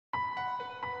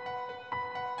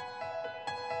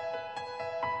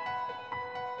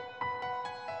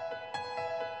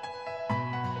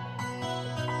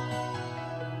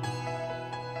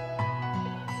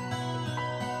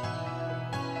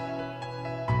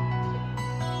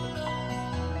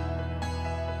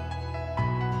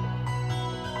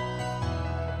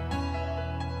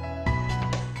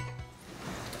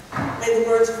May the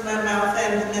words of my mouth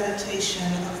and the meditation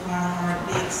of my heart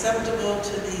be acceptable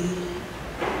to thee,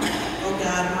 O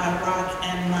God, my rock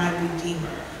and my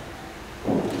redeemer.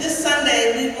 This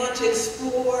Sunday, we want to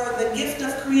explore the gift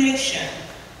of creation.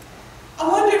 I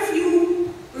wonder if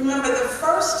you remember the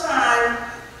first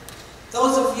time,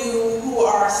 those of you who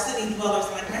are city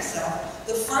dwellers like myself,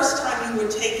 the first time you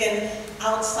were taken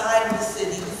outside the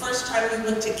city, the first time you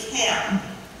went to camp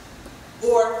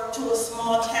or to a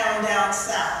small town down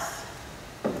south.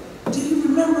 Do you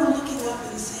remember looking up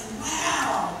and saying,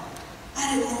 wow,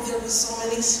 I didn't know there were so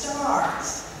many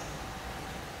stars?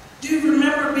 Do you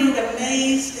remember being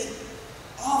amazed at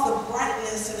all the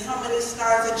brightness and how many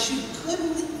stars that you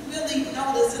couldn't really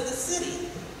notice in the city?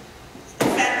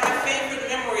 In fact, my favorite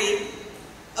memory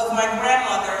of my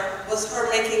grandmother was her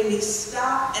making me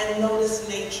stop and notice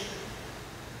nature.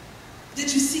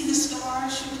 Did you see the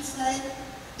stars, she would say?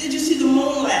 Did you see the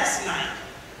moon last night?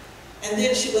 And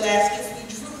then she would ask, if we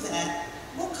drew that,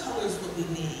 what colors would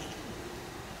we need?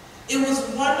 It was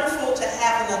wonderful to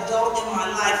have an adult in my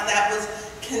life that was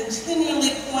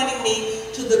continually pointing me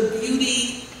to the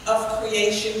beauty of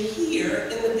creation here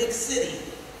in the big city.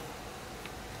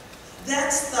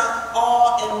 That's the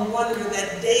awe and wonder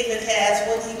that David has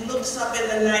when he looks up in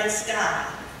the night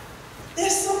sky.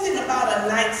 There's something about a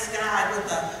night sky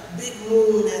with a big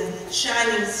moon and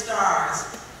shining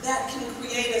stars that can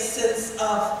create a sense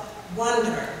of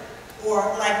wonder, or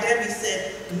like Debbie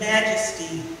said,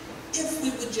 majesty, if we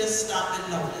would just stop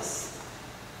and notice.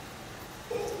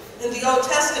 In the Old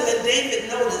Testament, David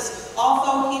noticed,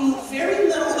 although he knew very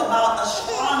little about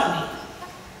astronomy,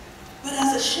 but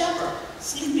as a shepherd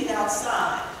sleeping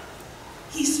outside,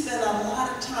 he spent a lot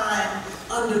of time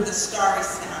under the starry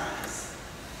skies.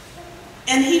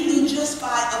 And he knew just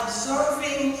by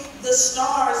observing the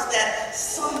stars that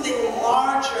something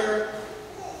larger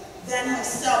than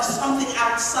himself, something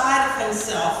outside of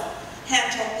himself,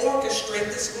 had to orchestrate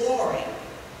this glory.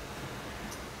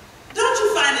 Don't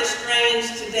you find it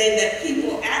strange today that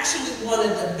people actually want to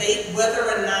debate whether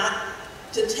or not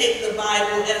to take the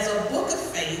Bible as a book of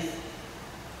faith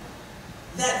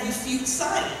that refutes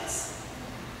science?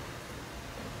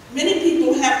 Many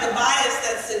people have the bias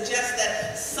that suggests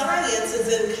that science is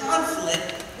in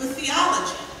conflict with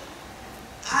theology.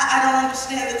 I don't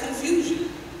understand the confusion,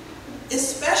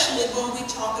 especially when we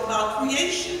talk about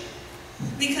creation,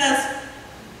 because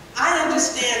I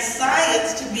understand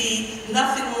science to be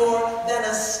nothing more than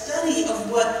a study of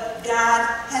what God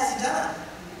has done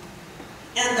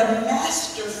and the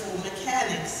masterful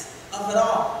mechanics of it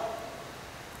all.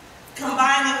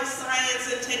 Combining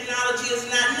science and technology is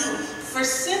not new. For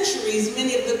centuries,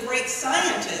 many of the great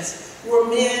scientists were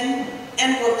men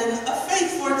and women of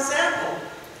faith. For example,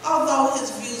 although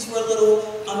his views were a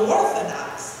little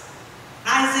unorthodox,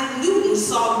 Isaac Newton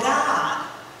saw God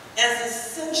as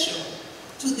essential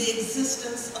to the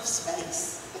existence of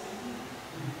space.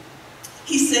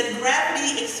 He said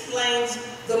gravity explains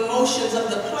the motions of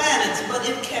the planets, but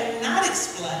it cannot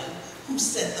explain who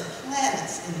set the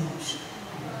planets in motion.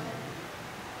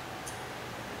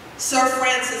 Sir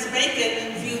Francis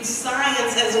Bacon viewed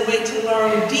science as a way to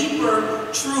learn deeper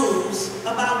truths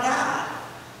about God.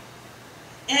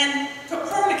 And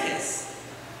Copernicus,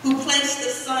 who placed the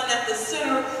sun at the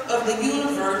center of the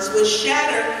universe, would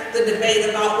shatter the debate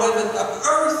about whether the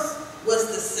earth was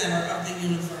the center of the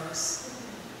universe.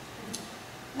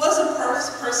 Was a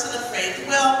person of faith?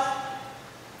 Well,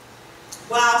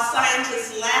 while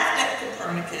scientists laughed at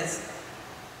Copernicus,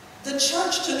 the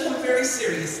church took him very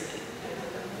seriously.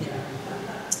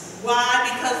 Why?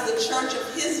 Because the church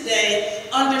of his day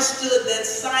understood that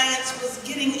science was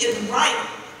getting it right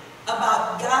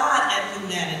about God and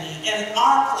humanity and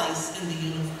our place in the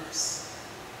universe.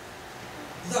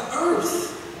 The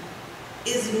earth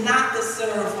is not the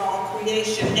center of all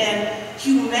creation, and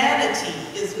humanity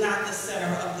is not the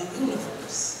center of the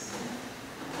universe.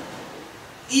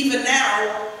 Even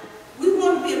now, we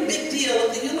want to be a big deal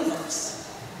of the universe.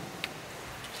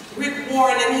 Rick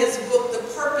Warren, in his book, The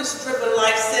Purpose-Driven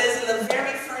Life, says in the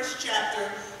very first chapter,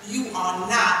 you are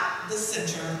not the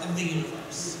center of the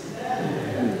universe.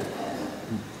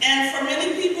 And for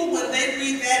many people, when they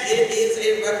read that, it is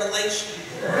a revelation.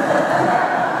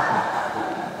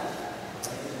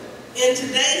 In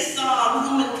today's psalm,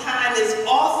 humankind is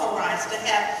authorized to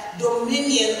have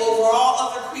dominion over all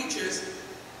other creatures,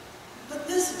 but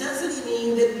this doesn't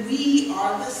mean that we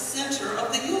are the center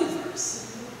of the universe.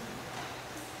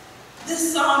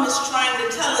 This psalm is trying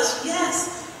to tell us,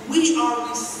 yes, we are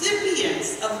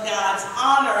recipients of God's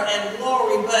honor and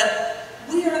glory, but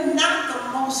we are not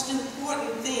the most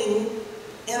important thing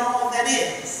in all that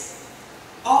is.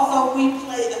 although we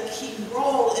play a key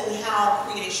role in how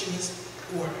creation is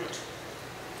ordered.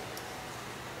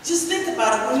 Just think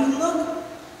about it. When you look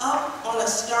up on a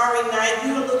starry night,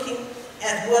 you are looking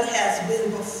at what has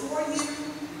been before you,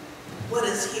 what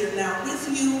is here now with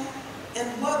you,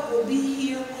 and what will be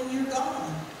here when you're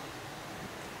gone.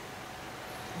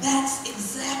 That's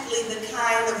exactly the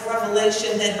kind of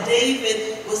revelation that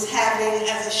David was having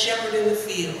as a shepherd in the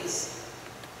fields.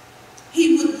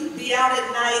 He would be out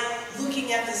at night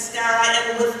looking at the sky,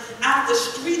 and without the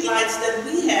street lights that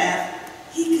we have,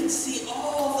 he could see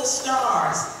all the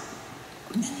stars.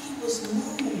 And he was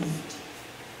moved.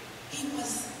 He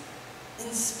was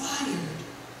inspired.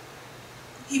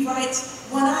 He writes,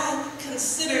 when I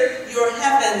consider your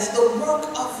heavens, the work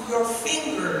of your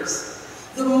fingers,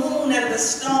 the moon and the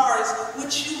stars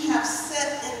which you have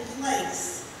set in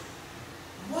place,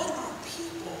 what are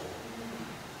people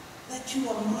that you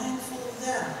are mindful of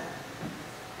them?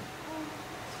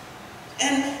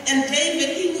 And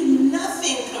David, he knew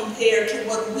nothing compared to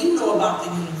what we know about the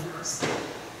universe.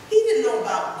 He didn't know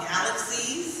about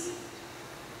galaxies.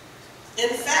 In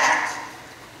fact,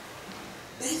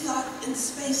 they thought in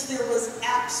space there was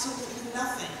absolutely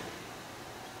nothing.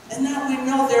 And now we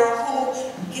know there are whole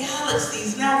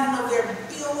galaxies. Now we know there are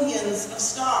billions of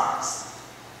stars,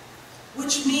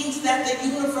 which means that the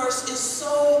universe is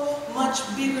so much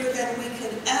bigger than we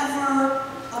could ever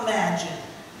imagine.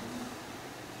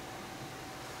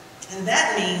 And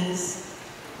that means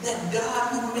that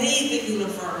God who made the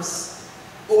universe,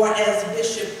 or as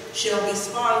Bishop Shelby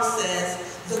Spong says,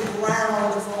 the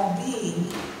ground of all being,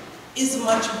 is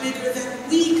much bigger than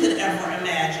we could ever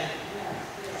imagine.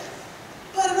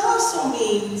 But it also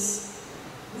means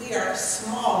we are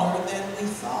smaller than we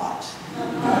thought.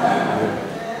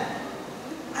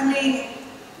 I mean,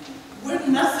 we're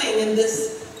nothing in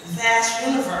this vast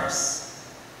universe.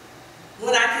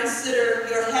 When I consider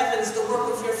your heavens, the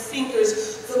work of your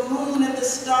fingers, the moon and the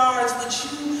stars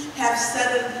which you have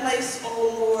set in place, O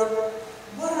Lord,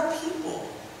 what are people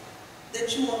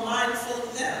that you are mindful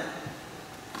of them?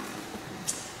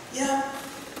 Yeah,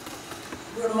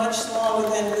 we're much smaller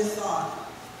than we thought.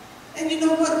 And you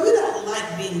know what? We don't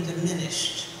like being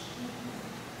diminished.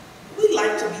 We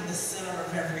like to be the center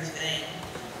of everything.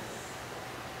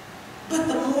 But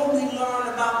the more we learn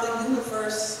about the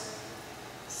universe,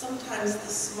 sometimes the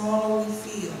smaller we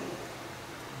feel.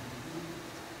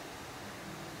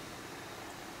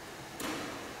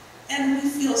 And we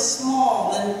feel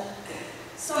small, and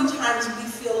sometimes we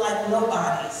feel like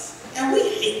nobodies. And we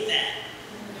hate that.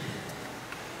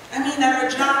 I mean, at our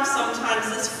job sometimes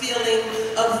this feeling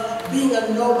of being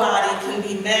a nobody can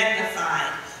be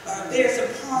magnified. There's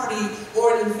a party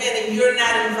or an event and you're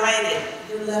not invited.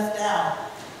 You're left out.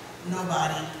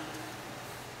 Nobody.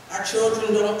 Our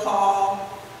children don't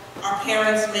call. Our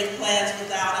parents make plans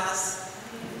without us.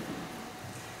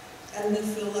 And we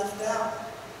feel left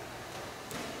out.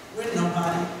 We're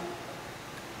nobody.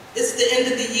 It's the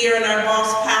end of the year and our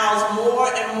boss piles more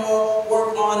and more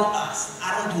work on us.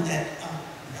 I don't do that.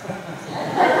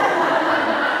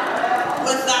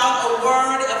 Without a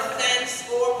word of thanks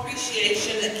or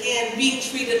appreciation, again, being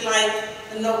treated like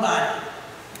a nobody.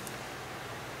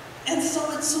 And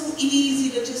so it's so easy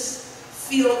to just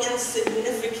feel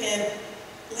insignificant,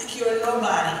 like you're a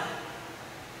nobody.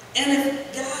 And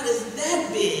if God is that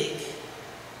big,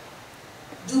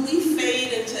 do we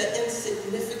fade into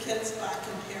insignificance by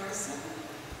comparison?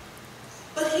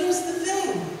 But here's the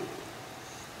thing.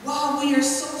 While we are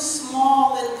so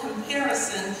small in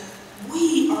comparison,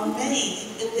 we are made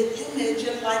in the image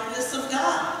and likeness of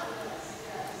God.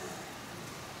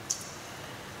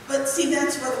 But see,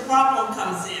 that's where the problem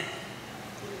comes in.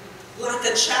 Like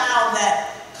a child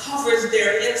that covers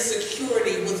their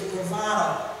insecurity with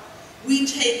bravado, we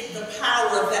take the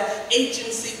power, that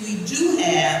agency we do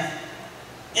have,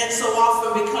 and so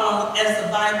often become, as the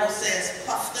Bible says,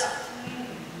 puffed up.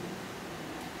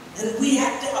 And we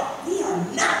act out. We are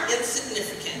not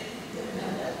insignificant.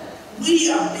 We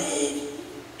are big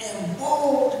and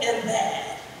bold and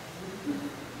bad.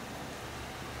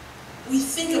 We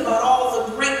think about all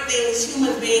the great things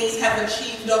human beings have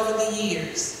achieved over the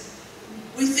years.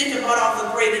 We think about all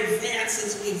the great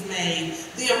advances we've made,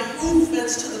 the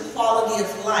improvements to the quality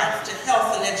of life, to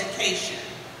health and education.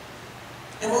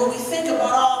 And when we think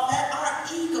about all that, our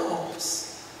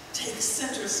egos take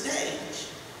center stage.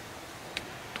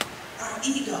 Our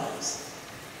egos.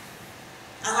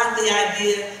 I like the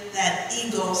idea that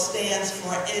ego stands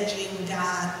for edging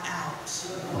God out.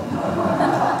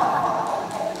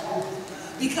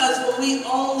 Because when we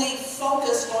only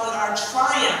focus on our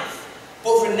triumph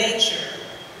over nature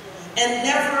and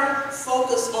never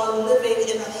focus on living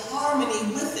in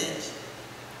harmony with it,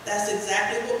 That's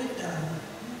exactly what we've done.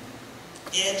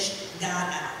 Edged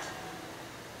God out.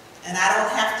 And I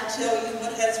don't have to tell you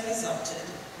what has resulted.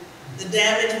 The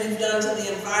damage we've done to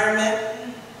the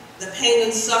environment, the pain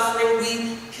and suffering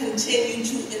we continue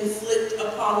to inflict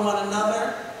upon one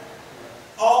another,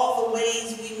 all the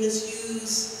ways we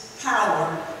misuse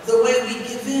power, the way we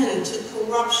give in to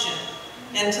corruption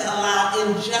and to allow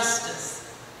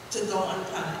injustice to go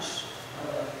unpunished.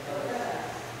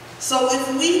 So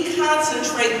if we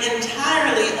concentrate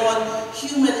entirely on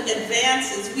human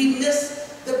advances, we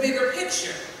miss the bigger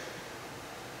picture.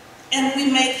 And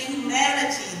we make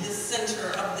humanity the center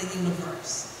of the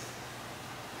universe.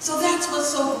 So that's what's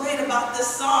so great about this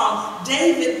song.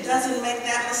 David doesn't make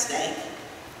that mistake.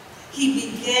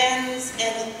 He begins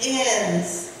and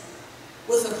ends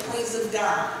with a praise of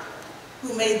God,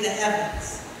 who made the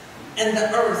heavens and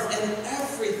the earth and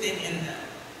everything in them.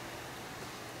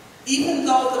 Even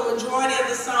though the majority of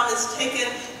the psalm is taken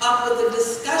up with the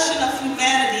discussion of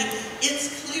humanity,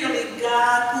 it's clearly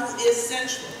God who is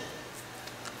central.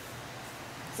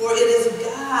 For it is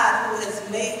God who has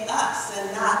made us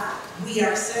and not we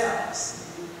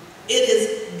ourselves. It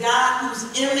is God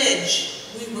whose image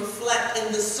we reflect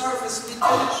in the service we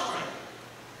demonstrate.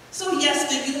 So yes,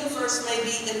 the universe may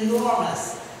be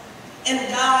enormous, and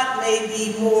God may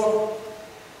be more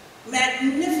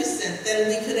magnificent than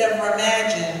we could ever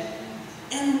imagine,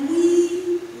 and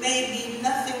we may be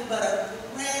nothing but a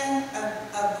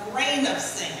grain of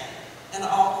sand in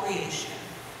all creation.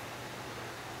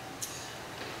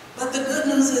 But the good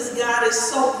news is God is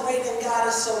so great and God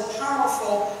is so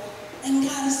powerful and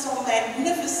God is so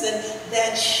magnificent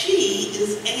that she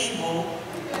is able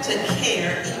to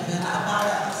care even about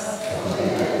us.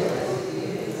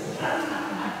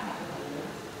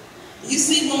 You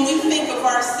see, when we think of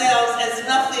ourselves as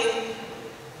nothing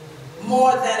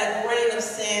more than a grain of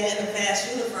sand in a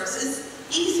vast universe,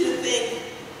 it's easy to think,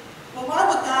 well, why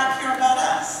would God care about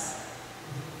us?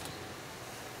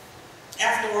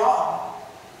 After all,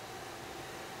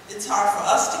 it's hard for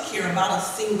us to care about a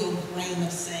single grain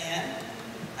of sand.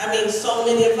 I mean, so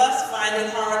many of us find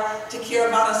it hard to care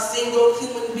about a single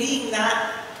human being,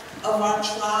 not of our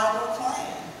tribe or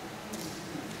clan.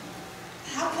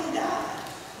 How can God?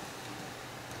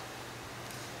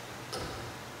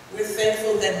 We're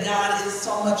thankful that God is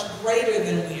so much greater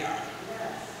than we are.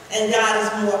 And God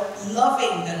is more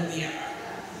loving than we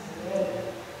are.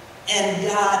 And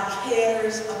God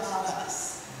cares about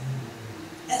us.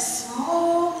 As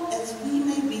small as we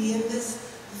may be in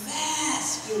this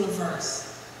vast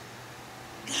universe,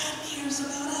 God cares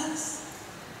about us.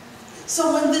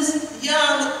 So when this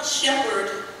young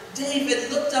shepherd,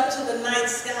 David, looked up to the night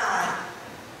sky,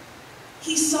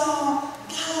 he saw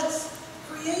God's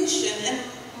creation and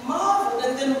marveled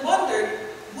and then wondered,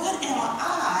 what am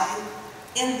I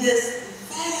in this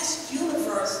vast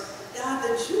universe, God,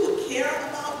 that you would care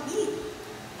about me?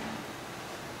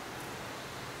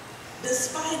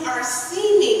 Despite our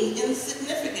seeming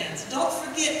insignificance, don't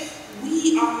forget,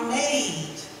 we are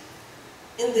made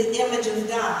in the image of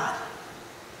God.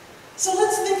 So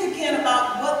let's think again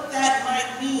about what that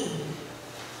might mean.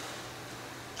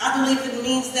 I believe it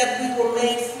means that we were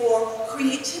made for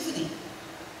creativity.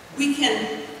 We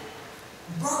can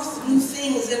birth new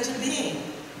things into being.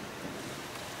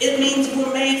 It means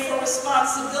we're made for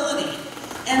responsibility,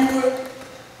 and we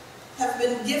have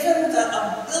been given the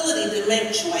ability to make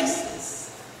choices.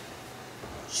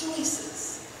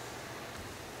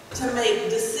 To make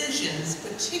decisions,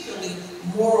 particularly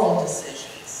moral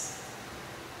decisions.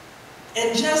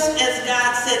 And just as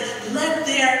God said, let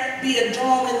there be a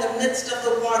dome in the midst of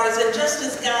the waters, and just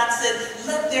as God said,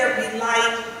 let there be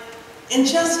light, and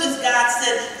just as God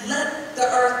said, let the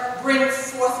earth bring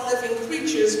forth living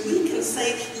creatures, we can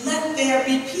say, let there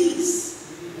be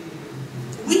peace.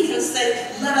 We can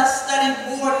say, let us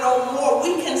study war no more.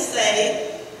 We can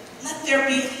say, let there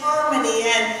be harmony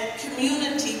and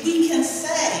community. We can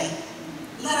say,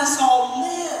 let us all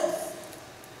live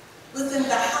within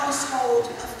the household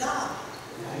of God.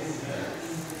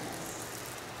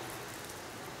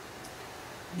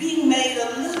 Being made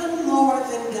a little lower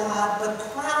than God, but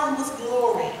crowned with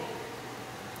glory,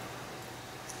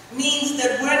 means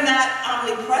that we're not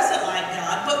omnipresent like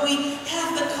God, but we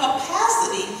have the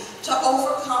capacity to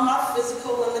overcome our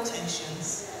physical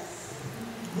limitations.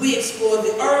 We explore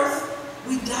the earth,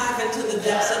 we dive into the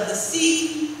depths of the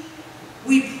sea,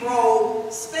 we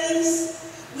probe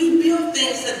space, we build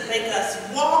things that make us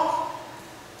walk,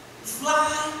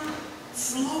 fly,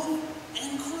 float,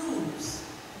 and cruise.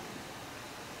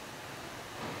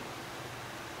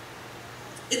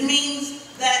 It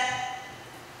means that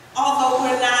although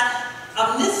we're not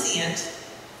omniscient,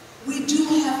 we do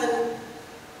have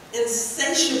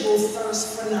insatiable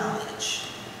thirst for knowledge.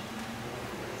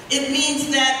 It means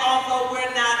that although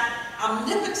we're not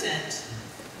omnipotent,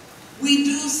 we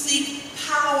do seek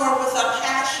power with a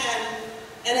passion,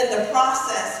 and in the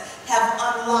process have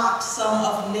unlocked some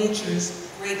of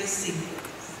nature's greatest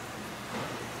secrets.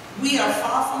 We are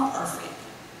far from perfect,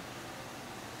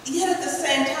 yet at the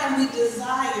same time we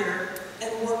desire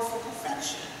and work for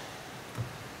perfection.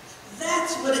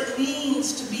 That's what it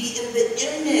means to be in the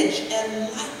image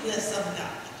and likeness of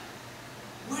God.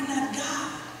 We're not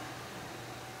God,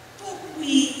 but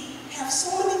we have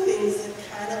so many things that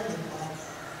kind of look like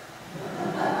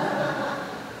her.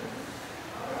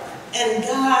 And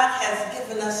God has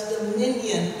given us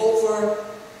dominion over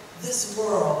this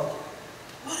world.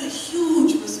 What a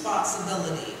huge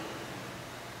responsibility.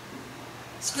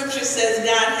 Scripture says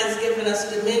God has given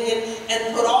us dominion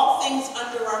and put all things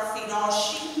under our feet, all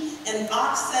sheep and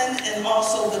oxen, and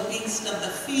also the beasts of the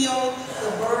field,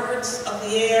 the birds of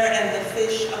the air, and the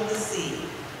fish of the sea.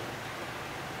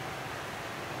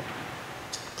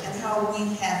 And how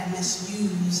we have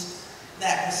misused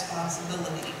that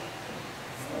responsibility.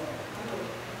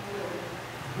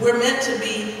 We're meant to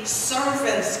be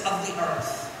servants of the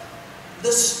earth,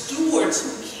 the stewards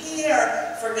who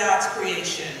care for God's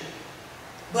creation.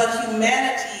 But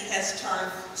humanity has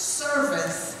turned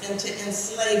service into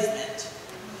enslavement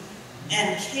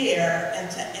and care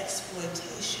into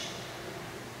exploitation.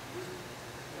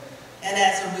 And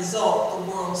as a result,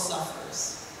 the world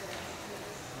suffers.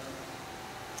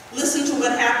 Listen to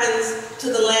what happens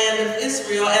to the land of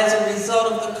Israel as a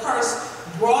result of the curse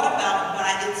brought about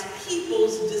by its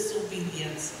people's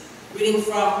disobedience. Reading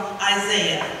from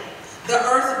Isaiah. The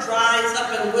earth dries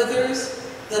up and withers,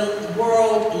 the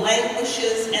world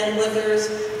languishes and withers,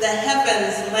 the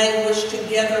heavens languish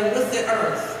together with the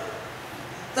earth.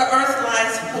 The earth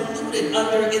lies polluted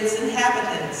under its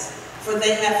inhabitants, for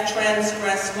they have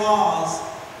transgressed laws,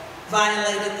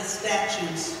 violated the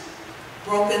statutes,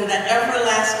 broken the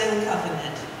everlasting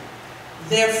covenant.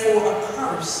 Therefore a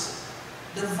curse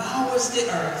devours the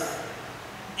earth,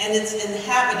 and its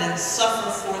inhabitants suffer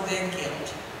for their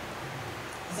guilt.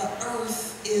 The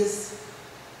earth is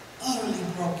utterly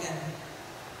broken.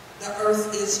 The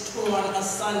earth is torn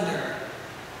asunder.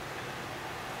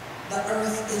 The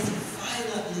earth is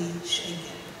violently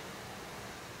shaken.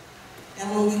 And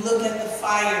when we look at the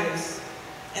fires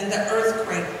and the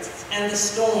earthquakes and the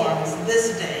storms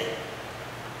this day,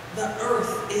 the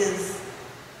earth is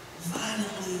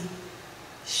violently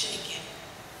shaken,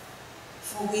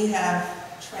 for we have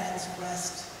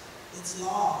transgressed its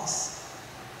laws.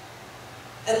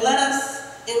 And let us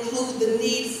include the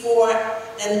need for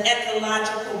an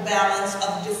ecological balance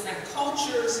of different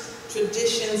cultures,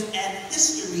 traditions, and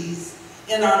histories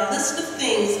in our list of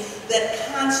things that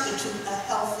constitute a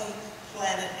healthy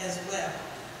planet as well.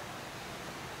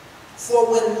 For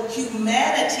when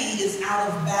humanity is out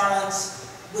of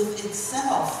balance with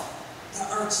itself,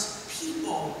 the earth's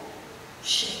people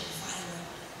shake violently.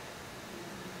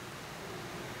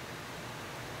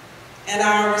 And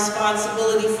our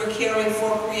responsibility for caring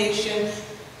for creation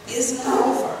is not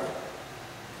over.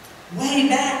 Way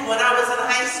back when I was in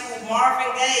high school,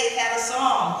 Marvin Gaye had a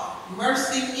song,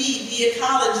 "Mercy Me, the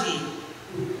Ecology."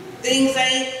 Things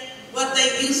ain't what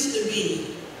they used to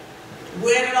be.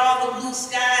 Where did all the blue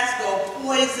skies go?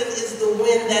 Poison is the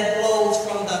wind that blows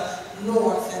from the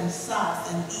north and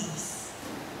south and east.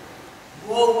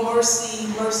 Oh, mercy,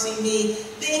 mercy me.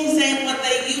 Things ain't what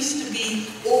they used to be,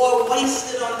 or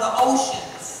wasted on the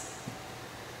oceans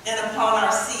and upon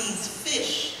our seas,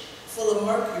 fish full of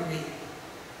mercury.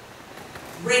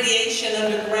 Radiation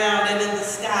underground and in the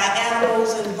sky,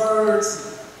 animals and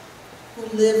birds who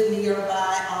live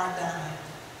nearby are dying.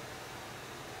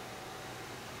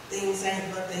 Things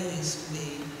ain't what they used to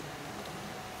be.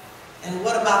 And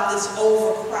what about this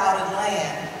overcrowded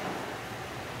land?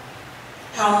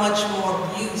 How much more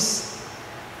abuse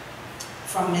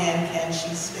from man can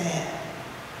she stand?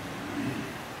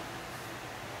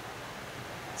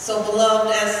 So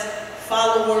beloved, as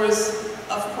followers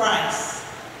of Christ,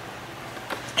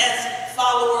 as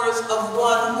followers of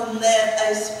one who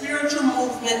led a spiritual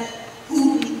movement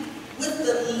who, with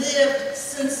the lived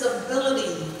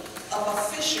sensibility of a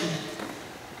fisherman,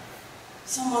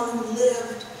 someone who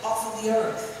lived off of the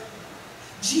earth.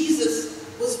 Jesus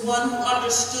was one who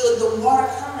understood the water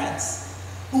currents,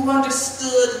 who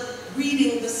understood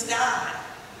reading the sky,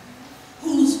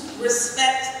 whose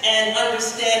respect and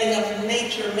understanding of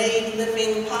nature made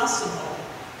living possible.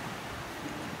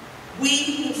 We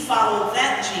who follow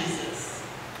that Jesus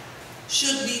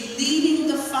should be leading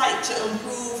the fight to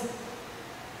improve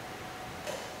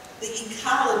the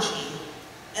ecology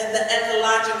and the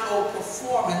ecological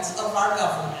performance of our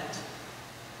government,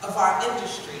 of our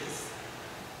industries,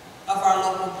 of our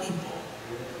local people.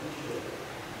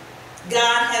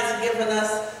 God has given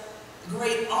us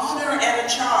great honor and a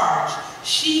charge.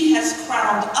 She has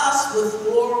crowned us with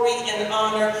glory and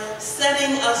honor,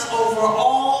 setting us over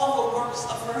all the works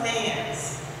of her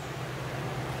hands.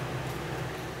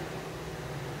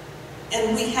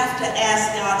 And we have to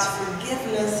ask God's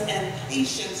forgiveness and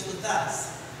patience with us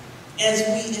as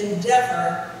we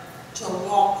endeavor to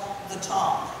walk the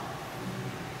talk.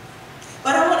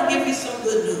 But I want to give you some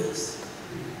good news.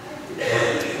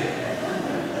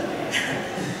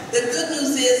 The good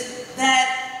news is that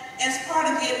as part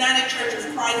of the United Church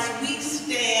of Christ, we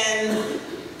stand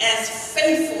as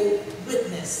faithful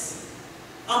witness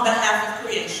on behalf of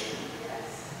creation.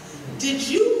 Did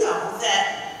you know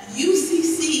that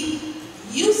UCC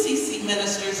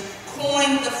ministers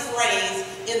coined the phrase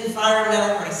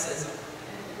environmental racism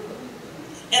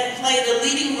and played a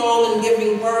leading role in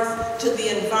giving birth to the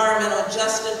environmental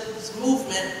justice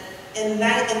movement in the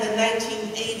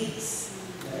 1980s?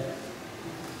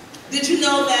 Did you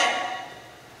know that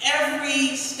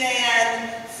every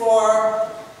stand for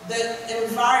the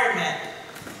environment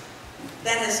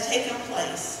that has taken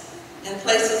place in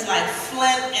places like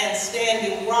Flint and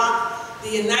Standing Rock, the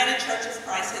United Church of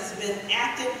Christ has been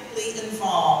actively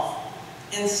involved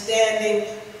in standing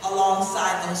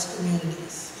alongside those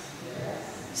communities?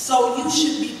 So you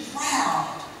should be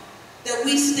proud that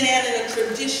we stand in a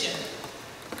tradition,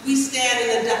 we stand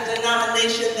in a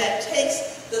denomination that takes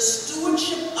the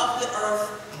stewardship of the earth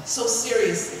so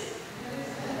seriously.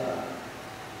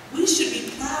 We should be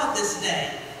proud this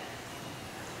day,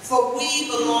 for we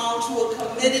belong to a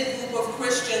committed group of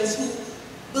Christians who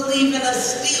believe in a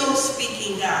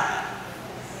still-speaking God,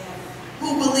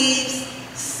 who believes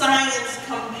science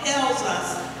compels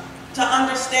us to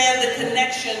understand the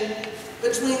connection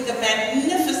between the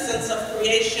magnificence of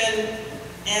creation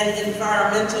and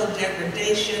environmental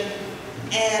degradation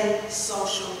and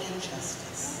social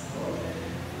injustice.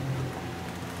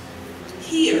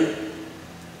 Here,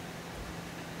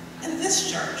 in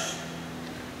this church,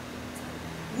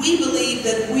 we believe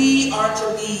that we are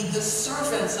to be the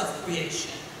servants of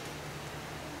creation.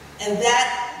 And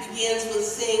that begins with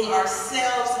seeing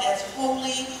ourselves as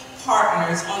holy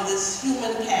partners on this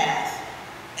human path,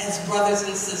 as brothers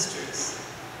and sisters.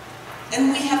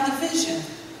 And we have the vision,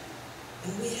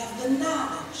 and we have the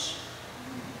knowledge,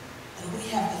 and we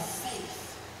have the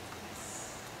faith.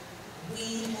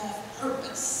 We have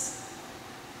purpose,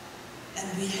 and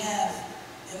we have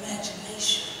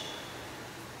imagination.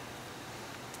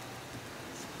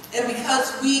 And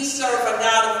because we serve a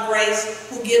God of grace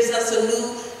who gives us a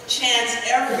new chance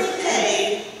every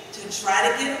day to try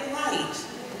to get it right,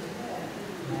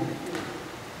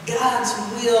 God's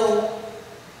will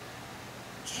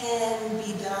can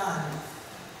be done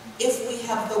if we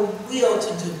have the will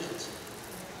to do it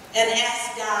and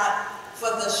ask God for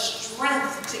the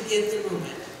strength to get through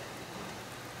it.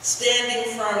 Standing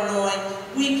firm, knowing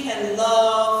we can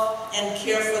love and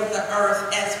care for the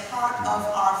earth as part of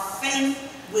our faith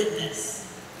witness.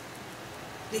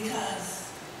 Because,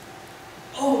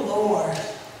 oh Lord,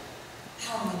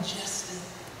 how majestic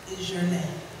is your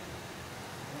name.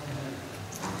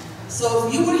 So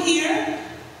if you were here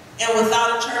and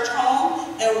without a church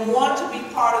home and want to be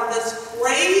part of this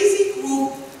crazy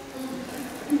group of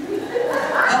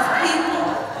people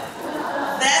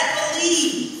that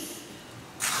believe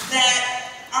that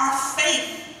our faith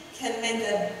can make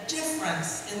a difference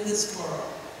in this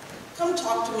world, come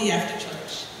talk to me after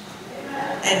church.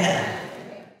 Amen.